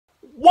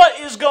What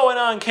is going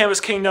on, Canvas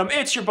Kingdom?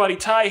 It's your buddy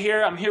Ty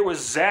here. I'm here with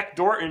Zach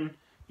Dorton.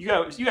 You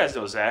guys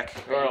know Zach.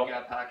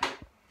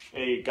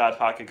 Hey, God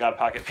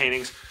Pocket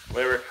Paintings,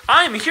 whatever.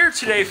 I'm here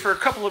today for a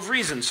couple of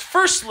reasons.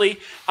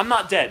 Firstly, I'm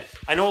not dead.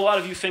 I know a lot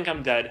of you think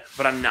I'm dead,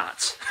 but I'm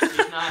not.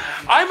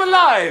 I'm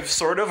alive,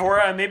 sort of,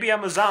 or maybe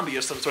I'm a zombie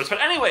of some sorts. But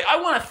anyway, I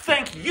want to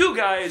thank you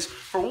guys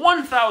for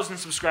 1,000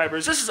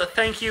 subscribers. This is a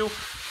thank you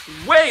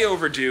way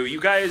overdue. You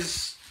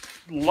guys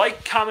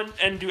like, comment,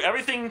 and do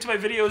everything to my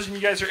videos, and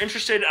you guys are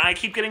interested, and I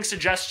keep getting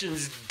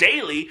suggestions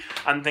daily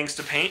on things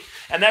to paint,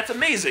 and that's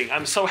amazing.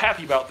 I'm so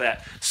happy about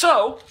that.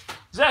 So,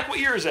 Zach, what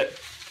year is it?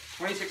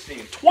 2016.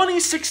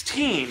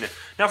 2016.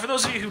 Now, for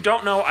those of you who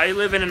don't know, I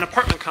live in an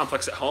apartment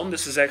complex at home.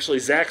 This is actually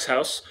Zach's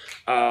house.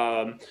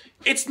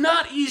 It's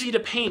not easy to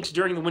paint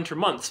during the winter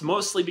months,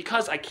 mostly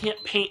because I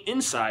can't paint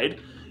inside.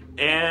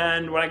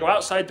 And when I go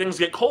outside, things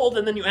get cold,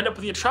 and then you end up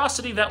with the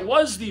atrocity that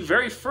was the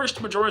very first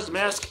Majora's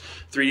Mask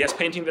 3DS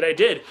painting that I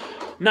did.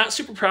 Not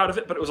super proud of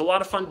it, but it was a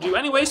lot of fun to do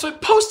anyway, so I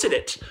posted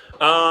it.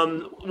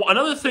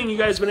 Another thing you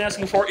guys have been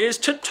asking for is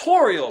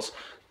tutorials.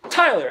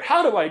 Tyler,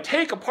 how do I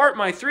take apart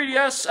my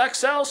 3DS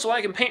XL so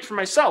I can paint for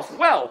myself?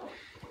 Well,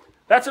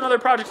 that's another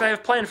project I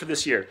have planned for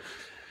this year.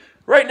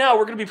 Right now,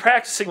 we're going to be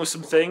practicing with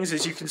some things.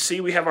 As you can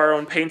see, we have our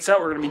own paints out.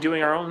 We're going to be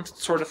doing our own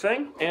sort of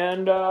thing,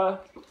 and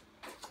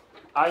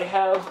I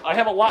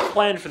have a lot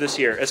planned for this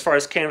year as far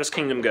as Canvas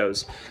Kingdom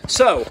goes.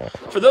 So,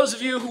 for those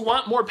of you who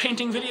want more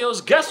painting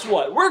videos, guess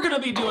what? We're going to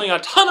be doing a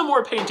ton of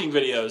more painting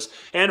videos.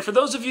 And for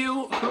those of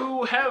you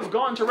who have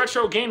gone to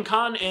Retro Game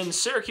Con in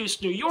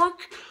Syracuse, New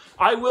York,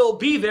 I will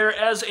be there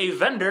as a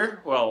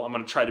vendor. Well, I'm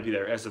going to try to be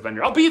there as a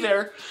vendor. I'll be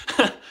there.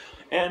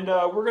 And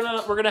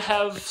we're gonna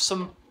have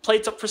some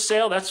plates up for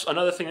sale. That's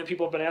another thing that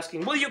people have been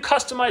asking. Will you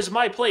customize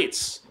my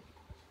plates?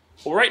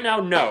 Well, right now,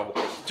 no.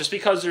 Just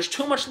because there's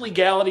too much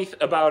legality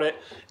about it,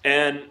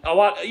 and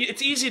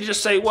it's easy to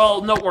just say,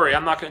 well, don't worry,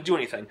 I'm not going to do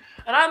anything.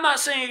 And I'm not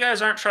saying you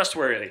guys aren't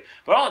trustworthy,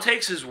 but all it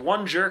takes is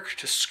one jerk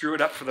to screw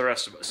it up for the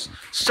rest of us.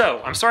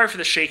 So, I'm sorry for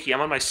the shaky.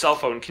 I'm on my cell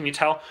phone. Can you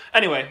tell?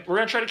 Anyway, we're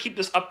going to try to keep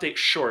this update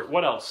short.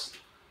 What else?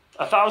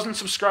 1,000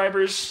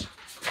 subscribers.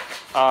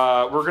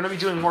 We're going to be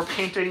doing more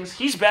paintings.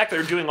 He's back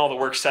there doing all the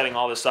work, setting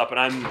all this up, and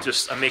I'm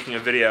making a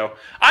video.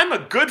 I'm a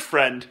good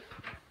friend.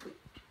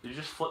 Did you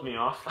just flip me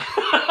off?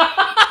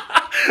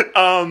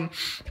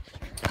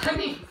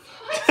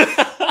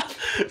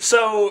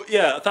 So,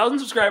 yeah, 1,000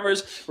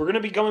 subscribers. We're going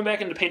to be going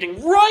back into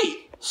painting.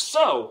 Right!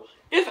 So,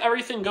 if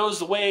everything goes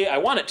the way I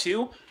want it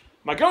to,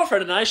 my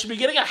girlfriend and I should be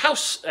getting a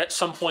house at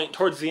some point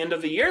towards the end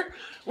of the year,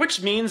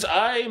 which means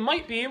I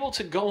might be able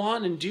to go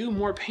on and do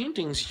more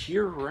paintings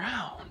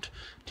year-round.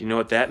 Do you know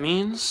what that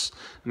means?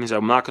 It means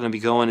I'm not going to be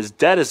going as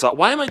dead as...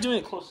 Why am I doing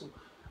it close?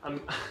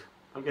 I'm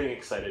getting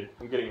excited.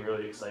 I'm getting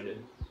really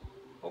excited.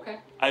 Okay.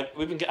 I've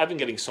been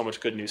getting so much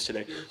good news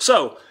today.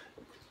 So,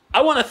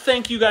 I want to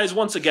thank you guys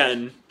once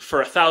again for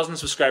 1,000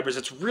 subscribers.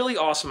 It's really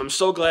awesome. I'm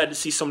so glad to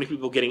see so many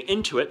people getting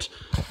into it.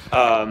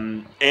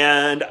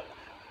 And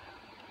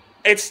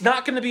it's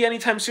not going to be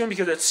anytime soon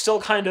because it's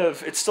still kind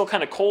of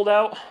cold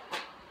out.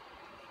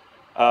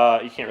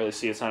 You can't really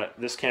see. It's not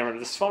this camera.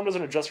 This phone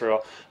doesn't adjust very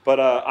well. But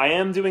I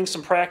am doing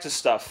some practice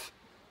stuff.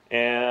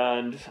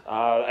 And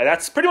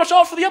that's pretty much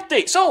all for the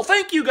update. So,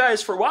 thank you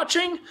guys for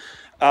watching.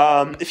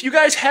 If you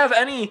guys have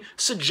any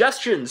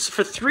suggestions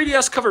for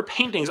 3DS cover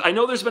paintings, I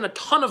know there's been a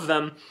ton of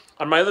them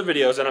on my other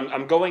videos, and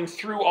I'm going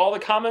through all the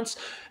comments,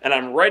 and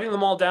I'm writing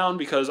them all down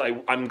because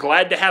I'm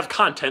glad to have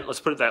content, let's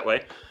put it that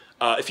way.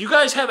 If you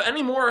guys have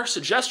any more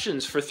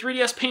suggestions for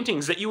 3DS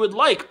paintings that you would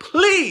like,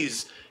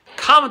 please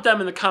comment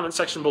them in the comment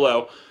section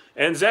below.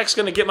 And Zach's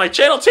going to get my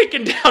channel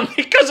taken down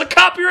because of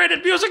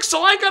copyrighted music,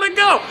 so I gotta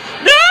go.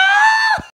 No!